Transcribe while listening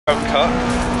don't cut,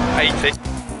 80.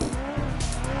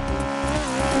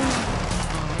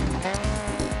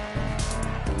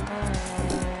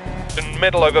 In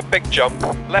middle over big jump,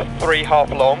 left 3 half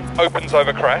long, opens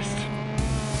over crest.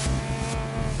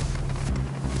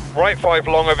 Right 5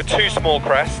 long over 2 small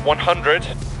crest, 100.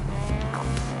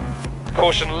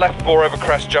 Caution left 4 over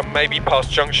crest jump, maybe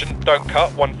past junction, don't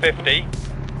cut, 150.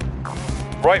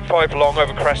 Right 5 long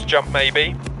over crest jump,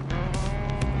 maybe,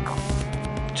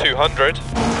 200.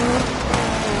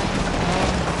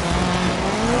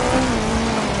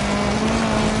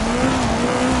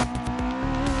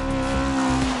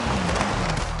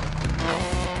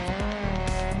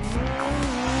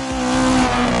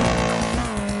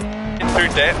 In through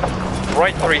dip,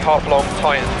 right 3 half long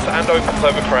tightens and opens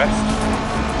over crest.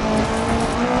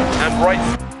 And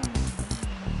right.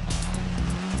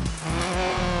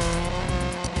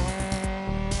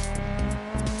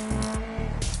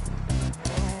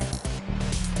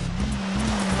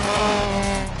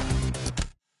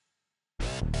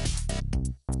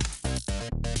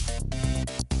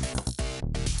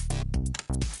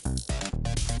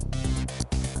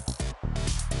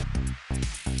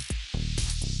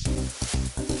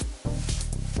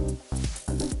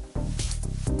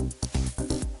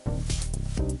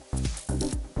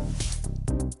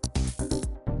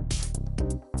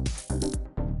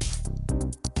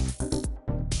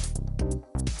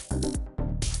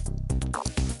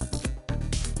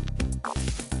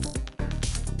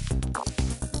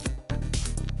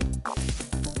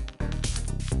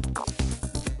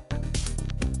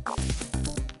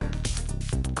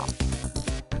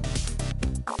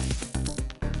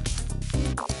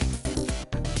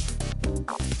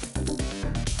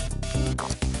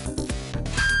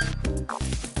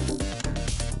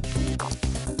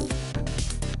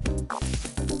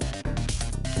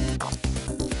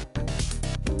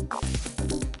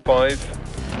 Five,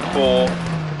 4,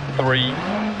 3,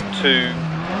 2,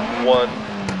 1,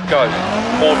 go.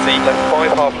 40, left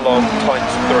 5 half long,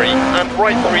 times 3, and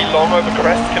right 3 long over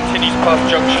crest, continues past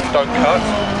junction, don't cut.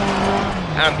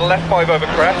 And left 5 over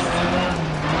crest.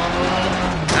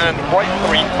 And right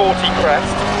 3, 40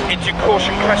 crest, into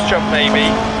caution crest jump maybe,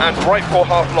 and right 4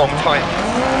 half long, tightens.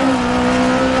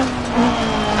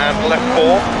 And left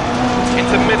 4,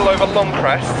 into middle over long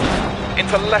crest.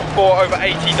 Into left 4 over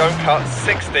 80, don't cut,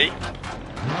 60.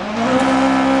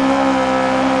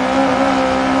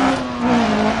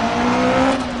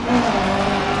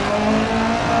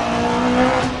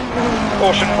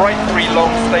 Caution, right 3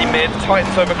 long, stay mid,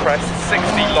 tightens over crest, 60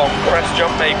 long, crest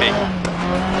jump maybe.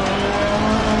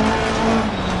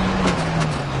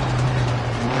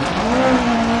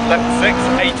 Left 6,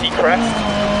 80 crest,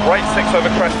 right 6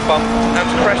 over crest bump, and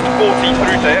crest 40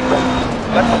 through dip.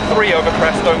 Left 3 over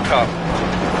crest, don't cut.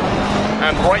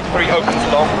 And right 3 opens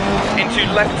long, into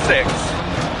left 6.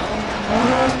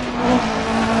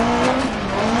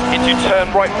 Into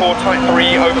turn right 4, tight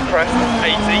 3 over crest,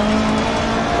 80.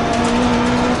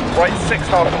 Right 6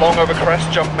 half long over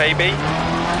crest, jump maybe.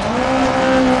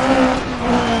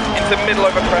 Into middle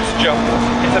over crest, jump.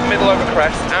 Into middle over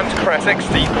crest, and crest,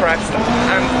 60, crest.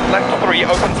 And left 3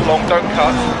 opens long, don't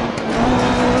cut.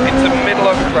 Into middle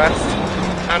over crest.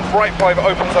 And right 5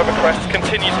 opens over crest,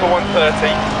 continues for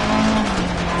 130.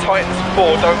 Tightens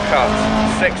 4, don't cut,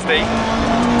 60.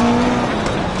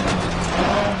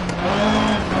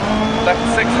 Left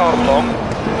 6 half long,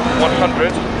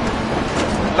 100.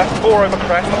 Left 4 over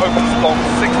crest, opens long,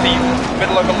 60.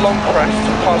 Middle over long crest,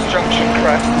 past junction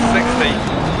crest, 60.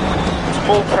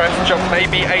 Small crest, jump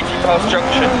maybe, 80 past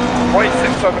junction. Right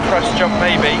 6 over crest, jump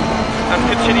maybe. And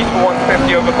continues for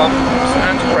 150 over bumps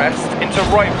and crest, into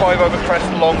right 5 over crest,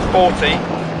 long 40.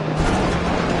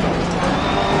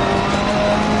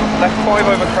 Left 5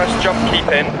 over crest, jump keep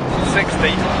in,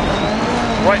 60.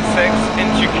 Right 6,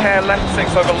 into care, left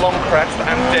 6 over long crest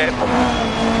and dip.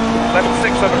 Left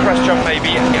 6 over crest jump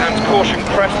maybe, and caution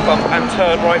crest bump and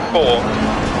turn right 4.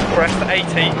 Crest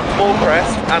 80, small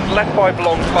crest, and left 5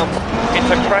 long bump,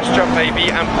 into crest jump maybe,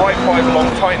 and right 5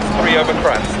 long tightens 3 over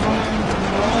crest.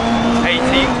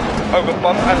 80, over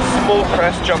bump and small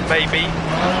crest jump maybe,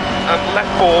 and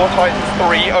left 4 tightens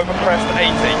 3 over crest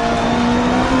 80.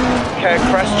 Care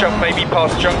crest jump maybe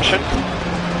past junction,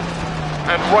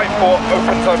 and right 4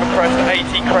 opens over crest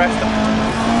 80 crest,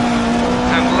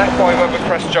 and left 5 over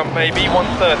crest jump maybe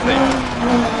 130.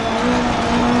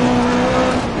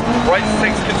 Right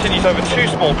 6 continues over 2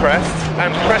 small crests,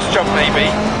 and crest jump maybe,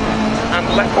 and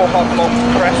left 4 half long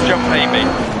crest jump maybe.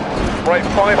 Right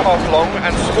 5 half long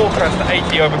and small crest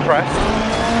 80 over crest.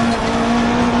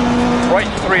 Right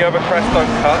 3 over crest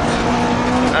don't cut.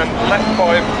 And left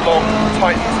 5 long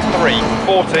tightens 3,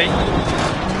 40.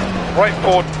 Right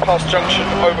 4 past junction,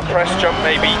 over crest, jump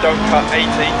maybe, don't cut, 80.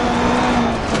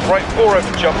 Right 4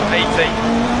 over jump, 80.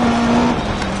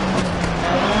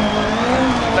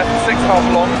 Left 6 half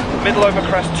long, middle over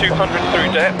crest, 200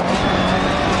 through dip.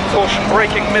 Caution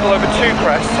braking, middle over 2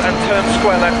 crests and turn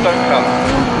square left, don't cut.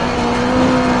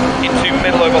 Into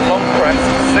middle over long crest,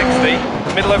 60.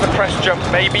 Middle over crest jump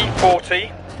maybe, 40.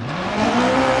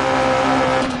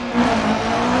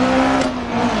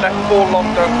 Left 4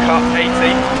 long, don't cut,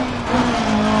 80.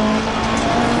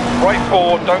 Right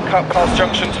 4, don't cut past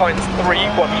junction, tightens 3,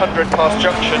 100 past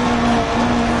junction.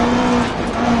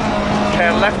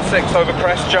 Care left 6 over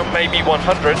crest, jump maybe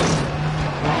 100.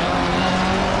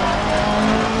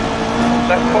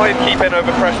 Left 5, keep in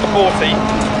over crest, 40.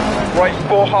 Right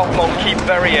 4 half long, keep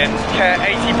very in. Care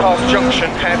 80 past junction,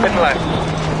 hairpin left.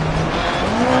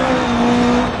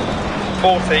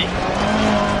 40.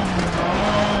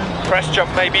 Crest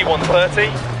jump maybe 130.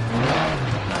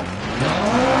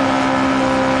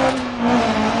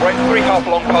 Right 3 half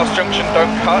long past junction,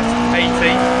 don't cut,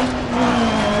 80.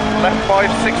 Left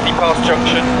 5, 60 past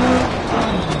junction.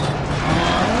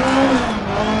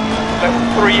 Left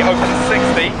 3 open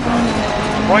 60.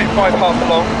 Right 5 half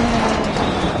long.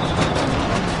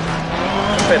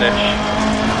 Finish.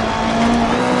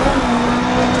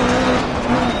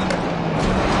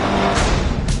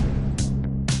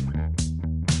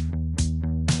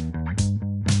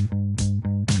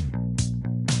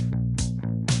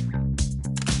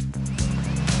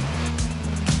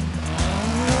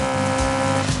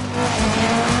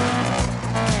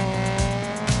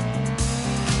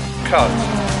 Cut.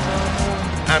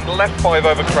 And left 5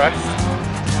 over crest.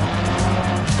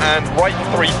 And right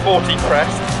 340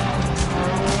 crest.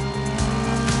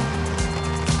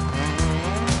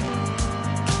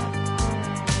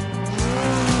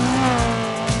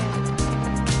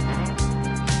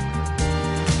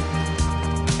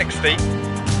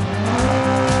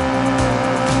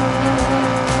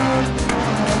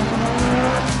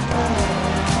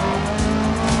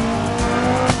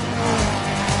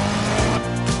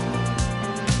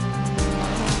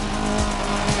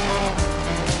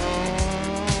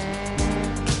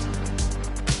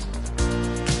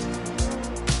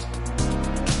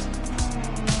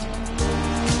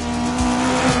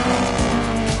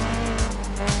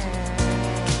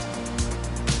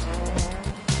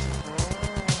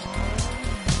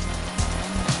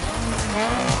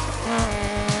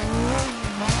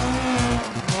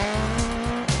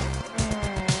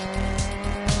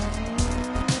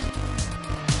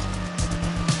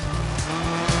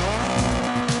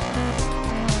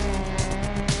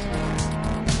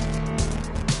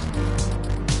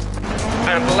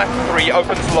 And left 3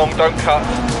 opens long, don't cut.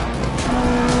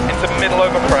 Into middle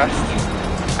over crest.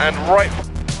 And right.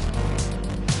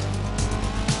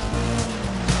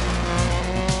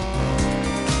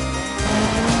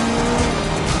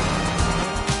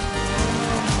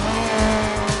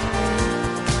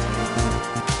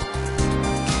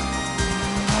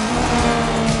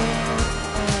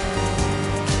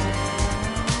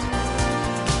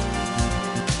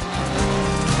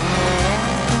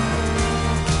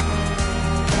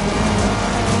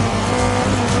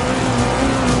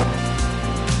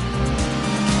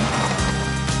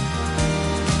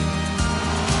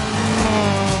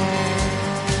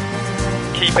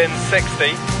 Keep in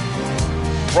 60.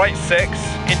 Right 6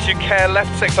 into care,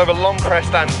 left 6 over long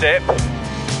crest and dip.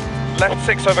 Left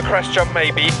 6 over crest jump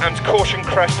maybe and caution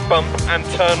crest bump and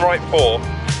turn right 4.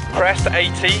 Crest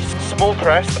 80, small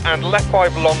crest and left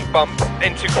 5 long bump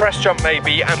into crest jump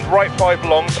maybe and right 5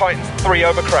 long tightens 3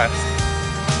 over crest.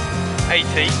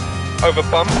 80 over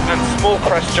bump and small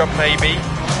crest jump maybe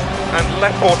and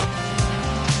left 4.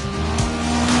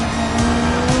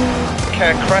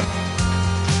 Care crest.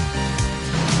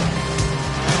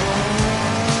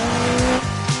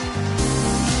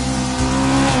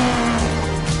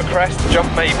 Crest, jump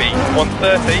maybe,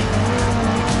 130.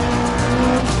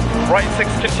 Right 6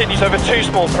 continues over 2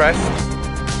 small crests.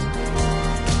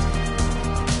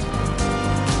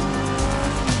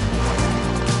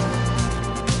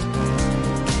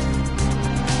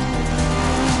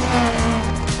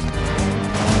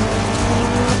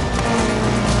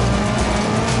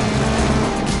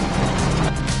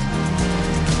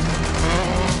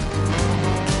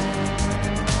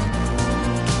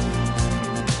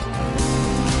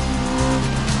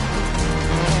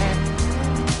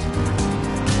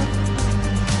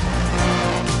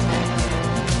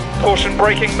 Caution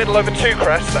braking middle over 2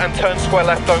 crests and turn square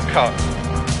left, don't cut.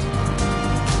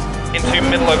 Into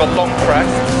middle over long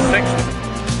crest, 6,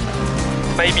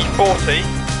 maybe 40.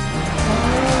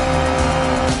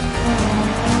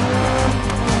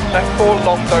 Left 4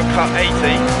 long, don't cut, 80.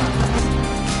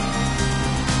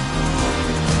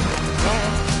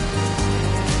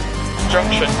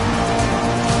 junction.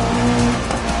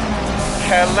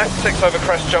 Care left 6 over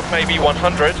crest jump, maybe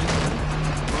 100.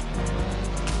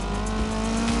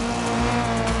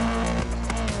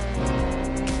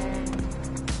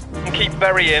 And keep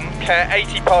very in, care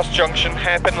 80 past junction,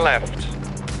 hairpin left.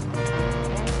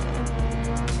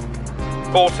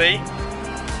 40.